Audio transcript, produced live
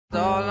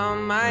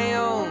my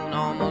own,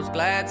 almost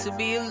glad to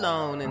be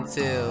alone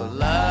until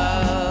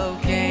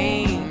love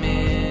came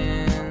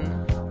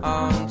in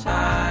on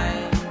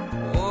time,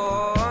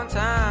 oh, on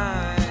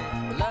time.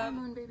 Hi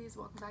Moon Babies,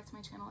 welcome back to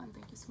my channel and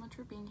thank you so much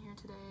for being here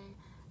today.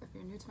 If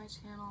you're new to my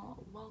channel,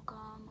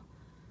 welcome.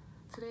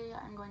 Today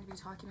I'm going to be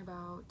talking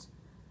about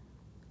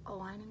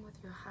aligning with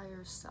your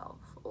higher self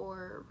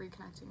or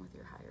reconnecting with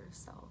your higher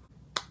self.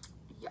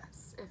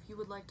 Yes, if you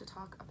would like to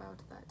talk about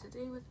that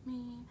today with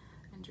me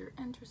and you're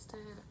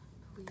interested,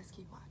 please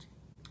keep watching.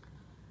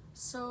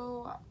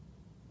 So,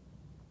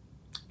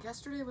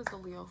 yesterday was the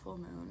Leo full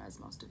moon,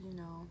 as most of you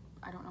know.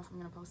 I don't know if I'm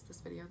going to post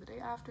this video the day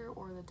after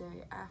or the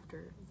day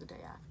after the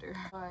day after,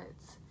 but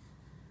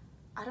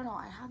I don't know,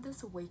 I had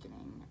this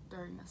awakening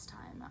during this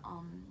time.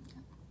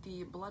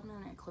 The blood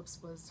moon eclipse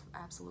was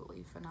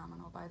absolutely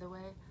phenomenal, by the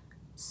way.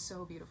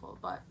 So beautiful,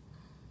 but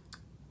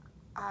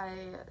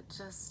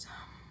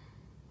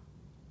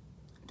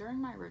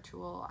during my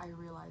ritual, I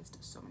realized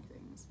so many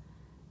things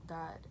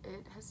that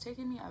it has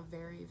taken me a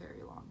very,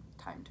 very long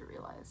time to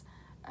realize,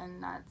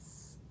 and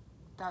that's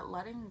that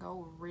letting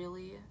go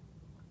really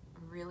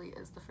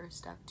is the first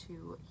step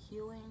to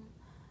healing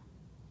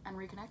and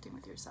reconnecting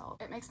with yourself.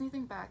 It makes me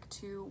think back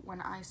to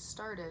when I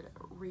started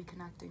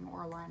reconnecting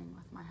or aligning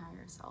with my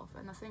higher self,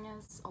 and the thing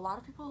is, a lot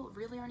of people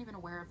really aren't even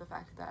aware of the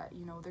fact that,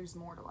 you know, there's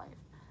more to life.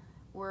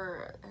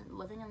 We're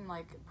living in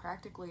like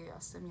practically a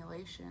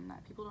simulation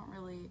that people don't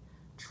really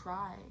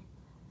try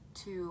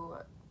to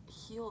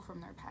heal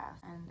from their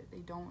past, and they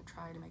don't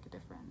try to make a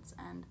difference,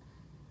 and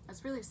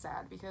it's really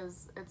sad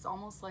because it's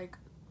almost like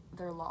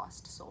they're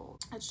lost souls.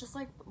 It's just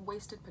like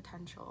wasted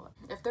potential.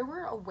 If there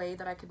were a way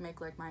that I could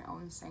make like my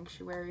own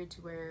sanctuary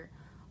to where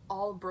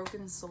all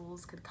broken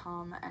souls could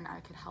come and I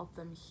could help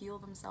them heal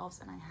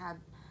themselves, and I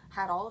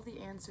had all of the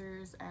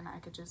answers, and I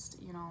could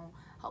just, you know,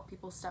 help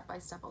people step by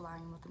step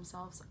align with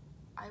themselves,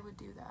 I would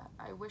do that.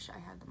 I wish I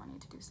had the money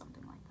to do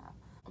something like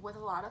that. With a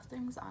lot of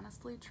things,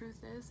 honestly,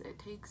 truth is, it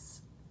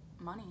takes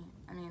money.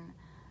 I mean,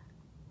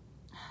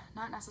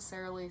 not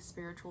necessarily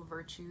spiritual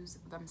virtues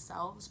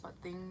themselves, but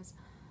things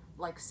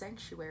like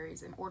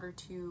sanctuaries in order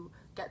to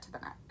get to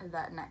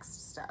that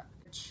next step,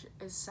 which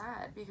is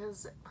sad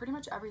because pretty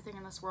much everything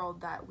in this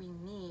world that we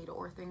need,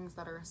 or things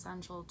that are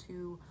essential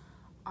to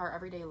our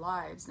everyday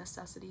lives,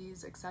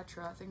 necessities,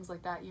 etc., things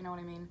like that, you know what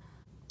I mean,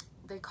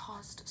 they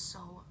cost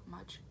so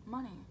much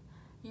money.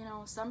 You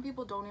know, some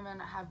people don't even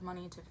have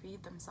money to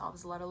feed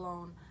themselves, let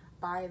alone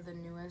buy the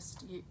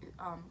newest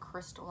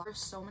crystal. There's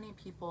so many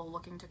people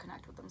looking to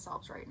connect with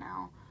themselves right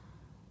now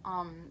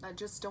that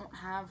just don't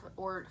have,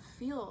 or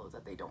feel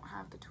that they don't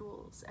have the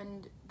tools.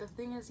 And the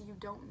thing is, you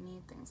don't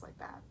need things like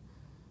that.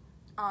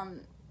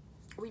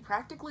 We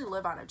practically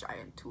live on a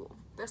giant tool.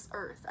 This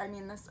earth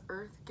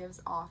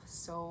gives off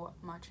so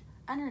much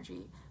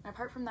energy. And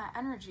apart from that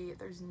energy,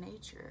 there's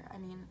nature. I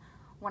mean,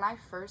 when I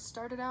first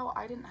started out,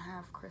 I didn't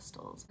have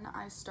crystals, and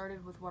I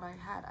started with what I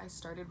had. I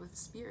started with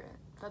spirit.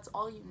 That's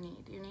all you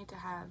need. You need to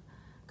have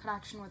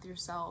connection with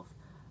yourself,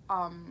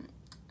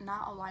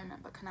 not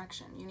alignment, but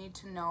connection. You need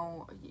to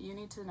know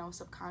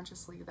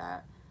subconsciously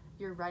that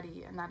you're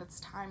ready and that it's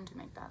time to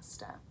make that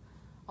step.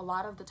 A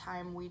lot of the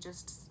time, we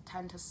just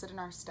tend to sit in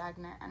our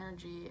stagnant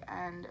energy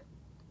and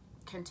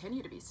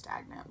continue to be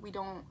stagnant. We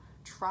don't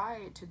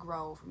try to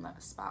grow from the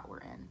spot we're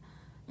in.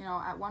 You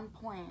know, at one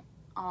point,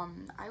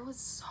 I was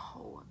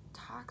so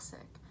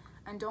toxic,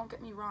 and don't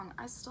get me wrong,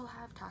 I still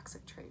have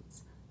toxic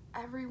traits.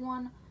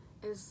 Everyone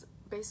is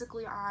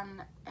basically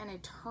on an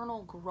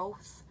eternal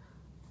growth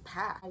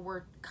path.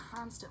 We're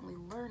constantly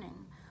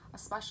learning,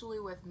 especially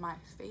with my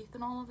faith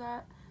and all of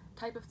that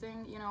type of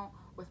thing. You know,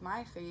 with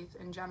my faith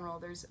in general,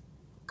 there's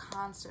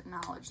constant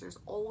knowledge. There's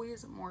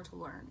always more to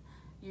learn.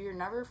 You're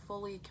never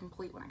fully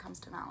complete when it comes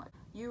to knowledge.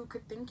 You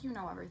could think you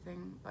know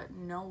everything, but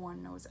no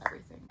one knows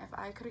everything. If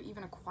I could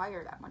even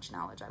acquire that much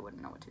knowledge, I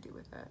wouldn't know what to do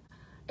with it.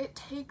 It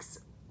takes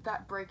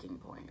that breaking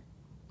point.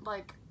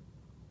 Like,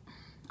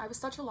 I was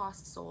such a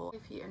lost soul.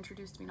 If he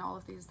introduced me to all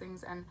of these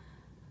things, and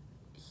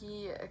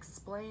he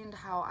explained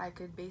how I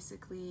could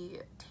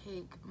basically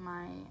take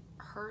my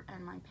hurt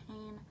and my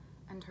pain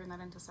and turn that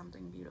into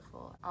something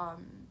beautiful.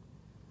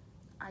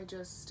 I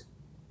just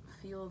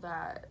feel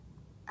that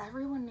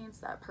everyone needs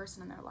that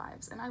person in their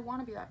lives, and I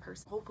want to be that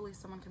person. Hopefully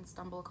someone can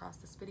stumble across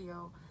this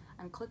video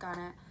and click on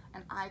it,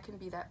 and I can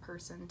be that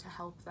person to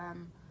help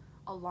them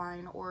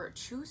align or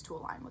choose to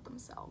align with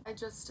themselves.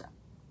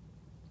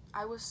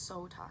 I was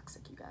so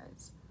toxic, you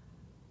guys.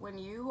 When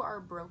you are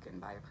broken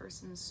by a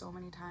person so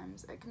many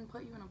times, it can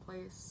put you in a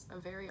place, a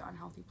very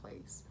unhealthy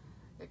place.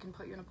 It can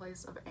put you in a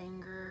place of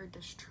anger,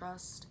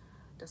 distrust,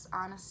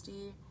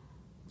 dishonesty.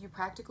 You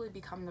practically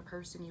become the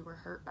person you were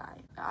hurt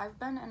by. I've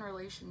been in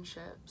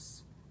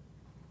relationships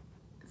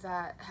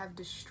that have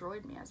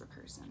destroyed me as a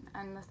person,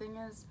 and the thing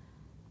is,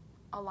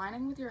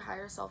 aligning with your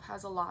higher self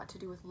has a lot to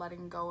do with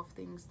letting go of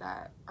things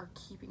that are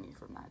keeping you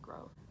from that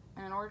growth.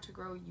 And in order to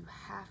grow, you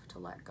have to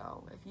let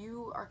go. If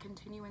you are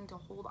continuing to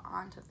hold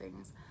on to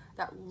things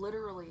that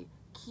literally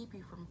keep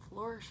you from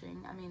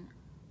flourishing, I mean,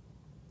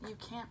 you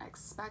can't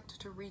expect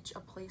to reach a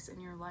place in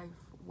your life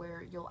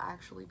where you'll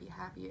actually be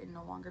happy and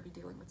no longer be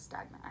dealing with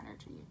stagnant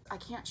energy. I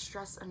can't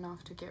stress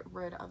enough to get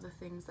rid of the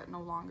things that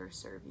no longer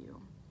serve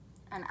you.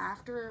 And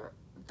after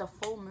the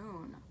full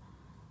moon,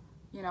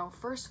 you know,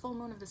 first full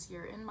moon of this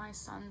year in my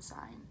sun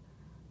sign,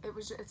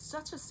 it's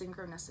such a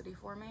synchronicity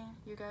for me,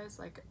 you guys.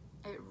 Like,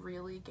 it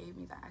really gave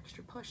me that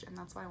extra push, and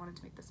that's why I wanted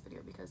to make this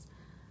video, because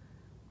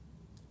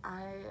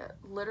I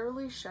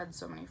literally shed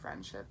so many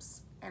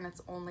friendships, and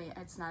it's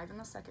not even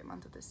the second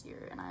month of this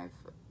year, and I've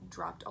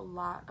dropped a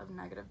lot of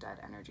negative dead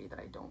energy that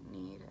I don't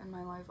need in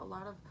my life. A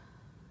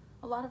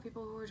lot of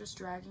people who are just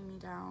dragging me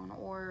down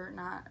or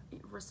not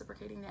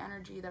reciprocating the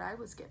energy that I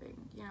was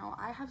giving. You know,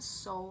 I have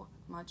so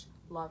much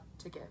love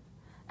to give,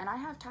 and I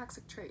have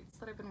toxic traits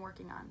that I've been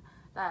working on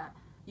that,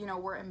 you know,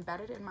 were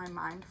embedded in my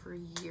mind for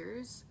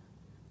years.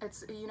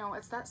 It's, you know,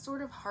 it's that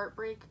sort of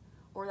heartbreak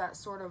or that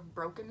sort of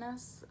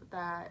brokenness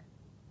that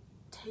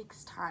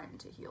takes time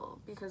to heal,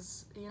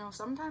 because, you know,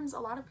 sometimes a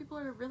lot of people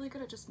are really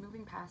good at just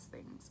moving past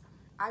things.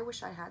 I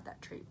wish I had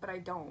that trait, but I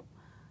don't.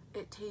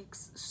 It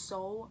takes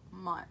so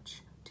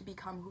much to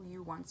become who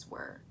you once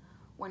were.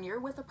 When you're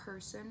with a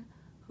person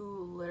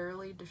who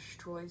literally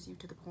destroys you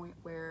to the point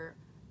where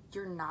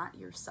you're not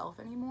yourself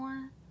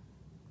anymore,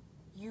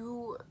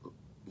 you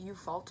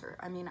falter.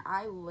 I mean,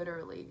 I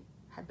literally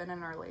had been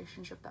in a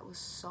relationship that was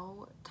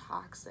so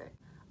toxic.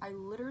 I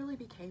literally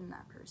became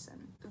that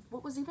person.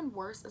 What was even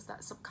worse is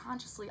that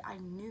subconsciously I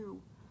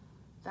knew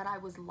that I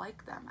was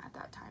like them at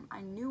that time.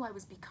 I knew I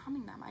was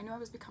becoming them. I knew I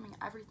was becoming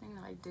everything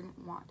that I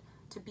didn't want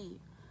to be.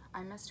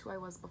 I missed who I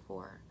was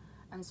before.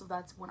 And so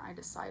that's when I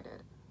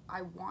decided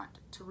I want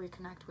to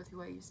reconnect with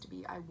who I used to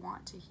be. I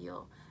want to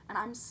heal. And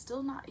I'm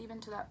still not even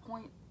to that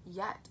point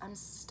yet. I'm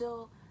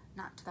still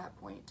not to that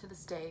point to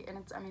this day. And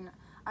it's, I mean,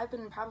 I've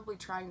been probably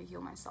trying to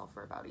heal myself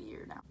for about a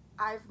year now.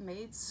 I've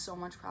made so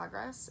much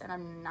progress, and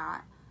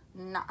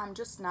I'm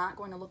just not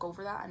going to look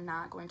over that. I'm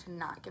not going to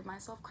not give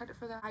myself credit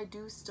for that. I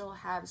do still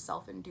have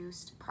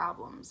self-induced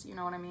problems, you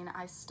know what I mean?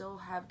 I still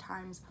have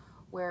times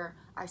where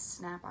I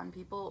snap on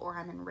people, or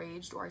I'm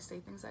enraged, or I say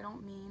things I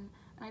don't mean,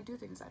 and I do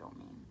things I don't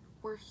mean.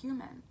 We're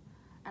human,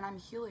 and I'm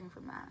healing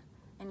from that.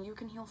 And you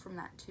can heal from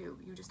that too.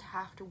 You just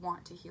have to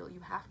want to heal. You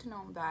have to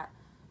know that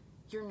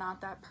you're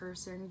not that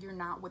person. You're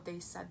not what they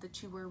said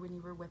that you were when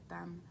you were with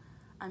them.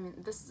 I mean,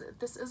 this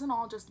isn't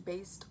all just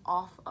based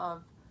off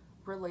of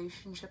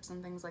relationships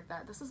and things like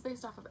that. This is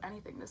based off of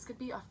anything. This could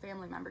be a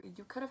family member.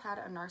 You could have had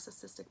a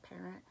narcissistic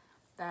parent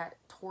that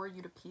tore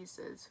you to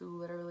pieces, who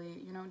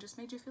literally, you know, just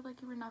made you feel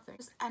like you were nothing.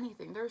 Just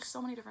anything. There's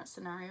so many different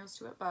scenarios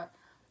to it, but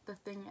the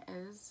thing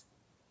is,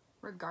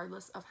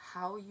 regardless of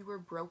how you were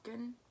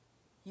broken,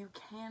 you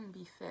can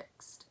be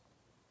fixed.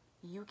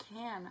 You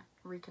can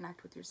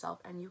reconnect with yourself,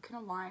 and you can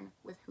align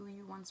with who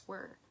you once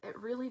were. It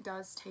really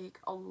does take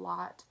a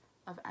lot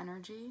of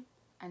energy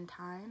and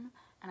time,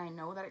 and I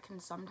know that it can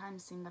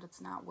sometimes seem that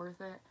it's not worth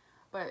it,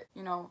 but,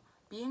 you know,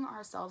 being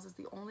ourselves is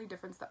the only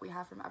difference that we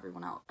have from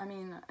everyone else. I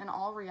mean, in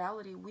all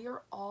reality, we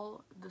are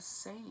all the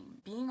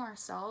same. Being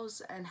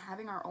ourselves and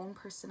having our own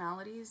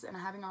personalities and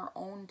having our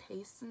own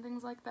tastes and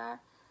things like that,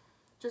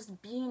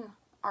 just being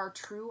our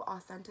true,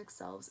 authentic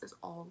selves is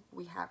all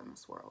we have in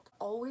this world.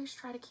 Always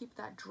try to keep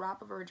that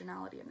drop of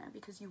originality in there,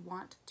 because you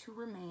want to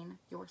remain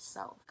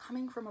yourself.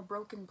 Coming from a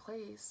broken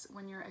place,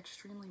 when you're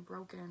extremely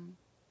broken,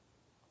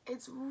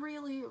 it's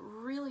really,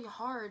 really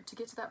hard to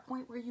get to that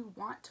point where you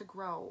want to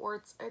grow, or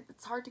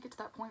it's hard to get to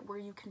that point where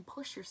you can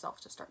push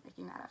yourself to start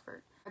making that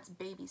effort. It's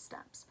baby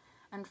steps.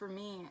 And for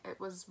me, it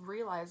was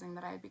realizing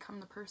that I had become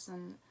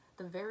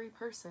the very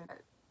person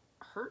that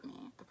hurt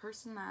me, the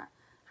person that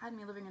had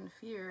me living in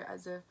fear,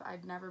 as if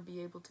I'd never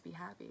be able to be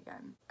happy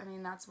again. I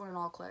mean, that's when it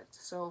all clicked.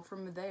 So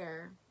from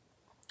there,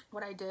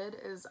 what I did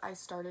is I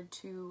started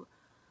to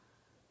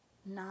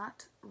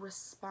not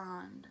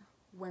respond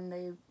when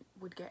they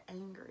would get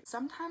angry.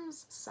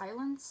 Sometimes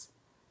silence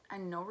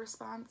and no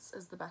response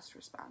is the best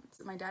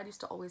response. My dad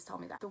used to always tell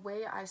me that. The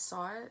way I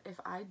saw it, if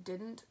I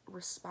didn't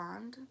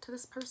respond to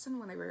this person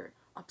when they were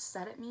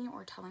upset at me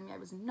or telling me I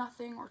was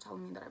nothing or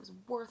telling me that I was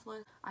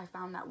worthless, I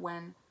found that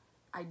when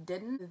I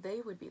didn't, they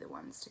would be the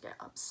ones to get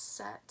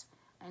upset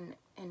and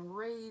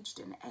enraged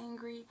and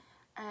angry.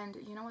 And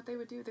you know what they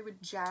would do? They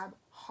would jab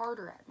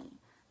harder at me.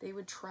 They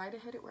would try to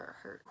hit it where it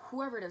hurt.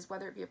 Whoever it is,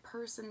 whether it be a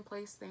person,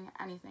 place, thing,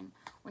 anything,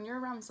 when you're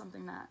around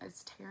something that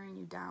is tearing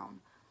you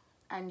down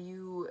and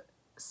you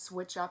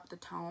switch up the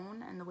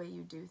tone and the way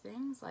you do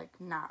things, like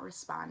not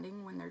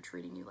responding when they're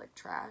treating you like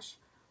trash,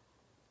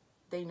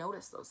 they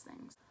notice those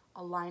things.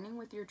 Aligning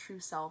with your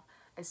true self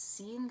is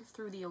seeing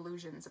through the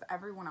illusions of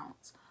everyone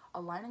else.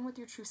 Aligning with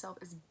your true self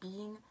is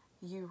being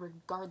you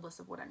regardless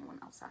of what anyone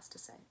else has to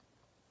say.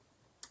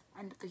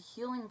 And the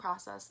healing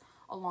process,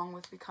 along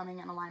with becoming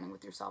and aligning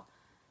with yourself,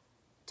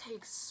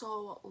 takes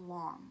so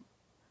long.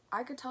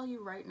 I could tell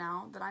you right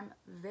now that I'm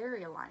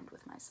very aligned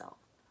with myself,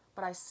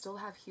 but I still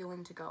have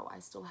healing to go. I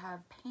still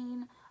have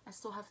pain. I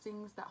still have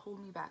things that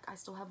hold me back. I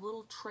still have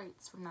little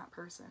traits from that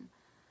person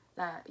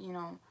that, you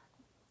know,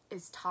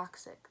 is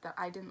toxic, that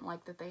I didn't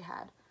like that they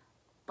had,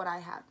 but I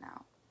have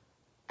now.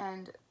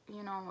 And,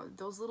 you know,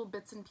 those little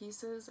bits and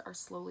pieces are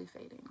slowly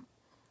fading.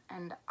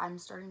 and I'm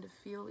starting to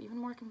feel even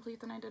more complete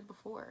than I did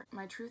before.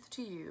 My truth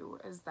to you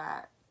is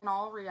that in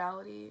all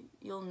reality,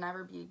 you'll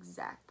never be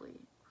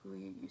exactly who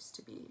you used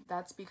to be.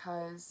 That's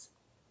because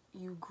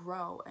you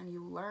grow and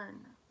you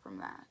learn from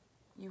that.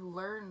 You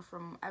learn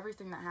from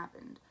everything that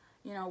happened.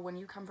 You know, when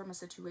you come from a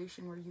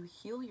situation where you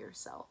heal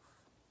yourself,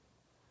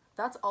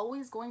 that's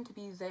always going to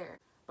be there,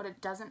 but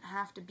it doesn't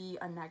have to be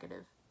a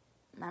negative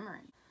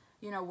memory.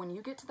 You know, when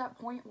you get to that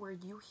point where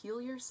you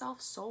heal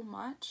yourself so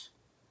much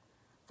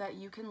that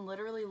you can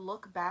literally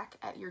look back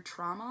at your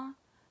trauma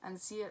and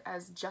see it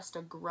as just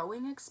a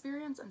growing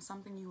experience and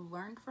something you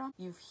learned from,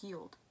 you've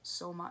healed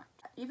so much.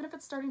 Even if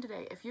it's starting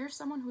today, if you're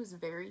someone who's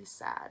very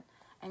sad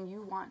and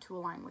you want to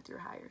align with your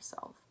higher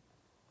self,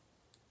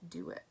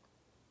 do it.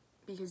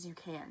 Because you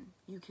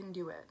can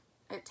do it.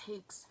 It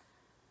takes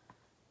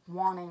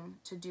wanting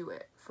to do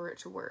it for it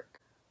to work.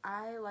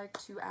 I like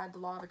to add the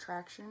law of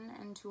attraction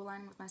into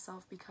aligning with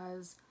myself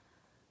because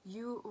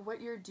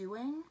what you're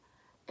doing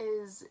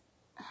is,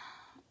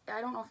 I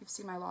don't know if you've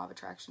seen my law of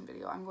attraction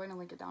video, I'm going to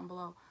link it down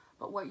below,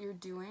 but what you're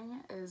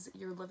doing is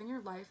you're living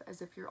your life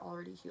as if you're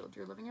already healed.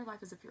 You're living your life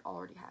as if you're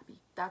already happy.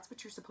 That's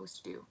what you're supposed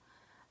to do.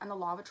 And the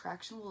law of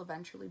attraction will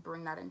eventually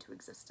bring that into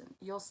existence.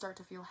 You'll start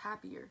to feel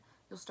happier.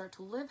 You'll start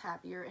to live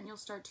happier, and you'll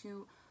start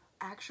to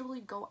actually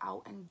go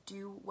out and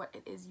do what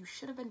it is you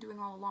should have been doing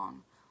all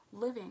along.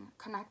 Living,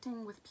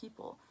 connecting with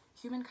people,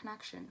 human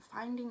connection,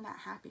 finding that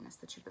happiness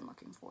that you've been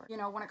looking for. You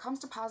know, when it comes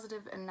to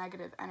positive and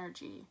negative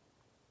energy,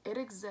 it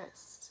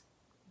exists,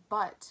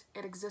 but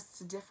it exists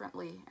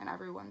differently in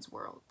everyone's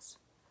worlds.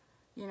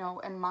 You know,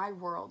 in my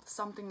world,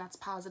 something that's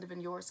positive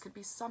in yours could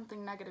be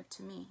something negative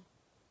to me.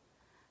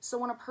 So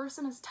when a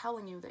person is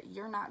telling you that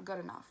you're not good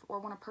enough, or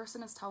when a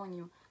person is telling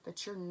you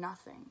that you're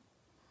nothing,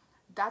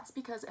 that's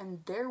because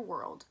in their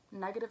world,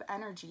 negative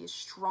energy is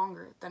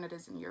stronger than it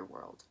is in your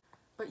world.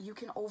 But you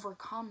can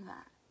overcome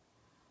that.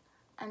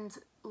 And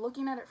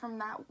looking at it from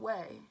that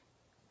way,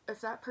 if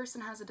that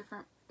person has a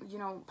different, you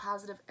know,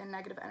 positive and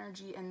negative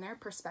energy in their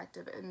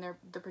perspective, in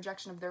the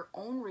projection of their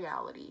own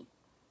reality,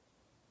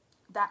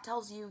 that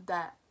tells you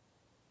that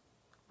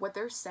what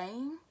they're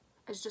saying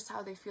is just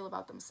how they feel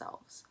about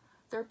themselves.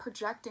 They're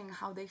projecting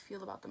how they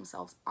feel about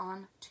themselves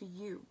onto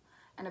you.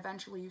 And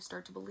eventually you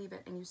start to believe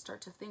it and you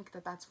start to think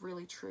that that's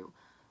really true.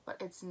 But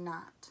it's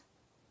not.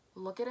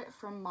 Look at it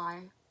from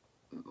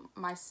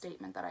my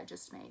statement that I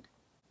just made.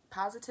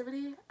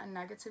 Positivity and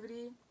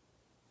negativity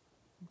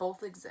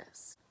both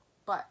exist,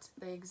 but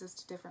they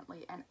exist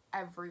differently in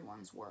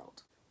everyone's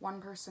world.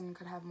 One person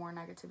could have more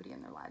negativity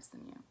in their lives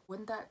than you.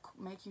 Wouldn't that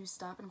make you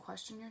stop and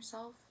question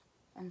yourself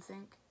and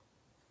think,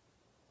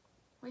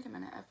 wait a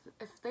minute,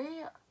 if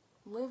they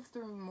live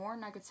through more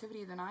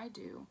negativity than I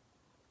do,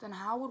 then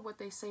how would what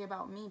they say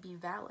about me be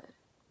valid?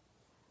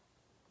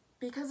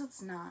 Because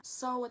it's not.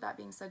 So with that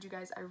being said, you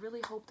guys, I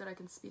really hope that I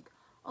can speak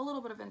a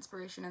little bit of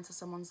inspiration into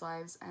someone's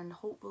lives, and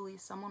hopefully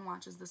someone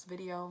watches this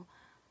video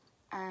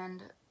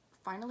and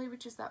finally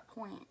reaches that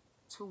point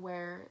to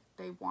where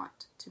they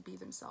want to be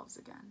themselves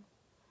again.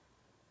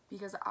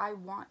 Because I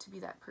want to be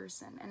that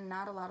person, and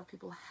not a lot of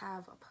people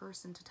have a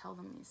person to tell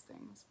them these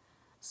things.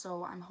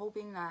 So I'm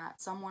hoping that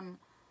someone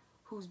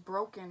who's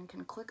broken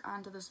can click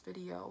onto this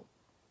video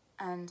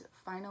and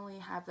finally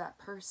have that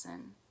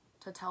person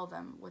to tell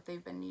them what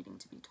they've been needing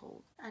to be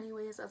told.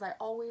 Anyways, as I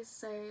always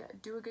say,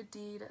 do a good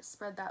deed,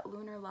 spread that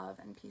lunar love,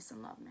 and peace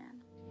and love,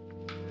 man.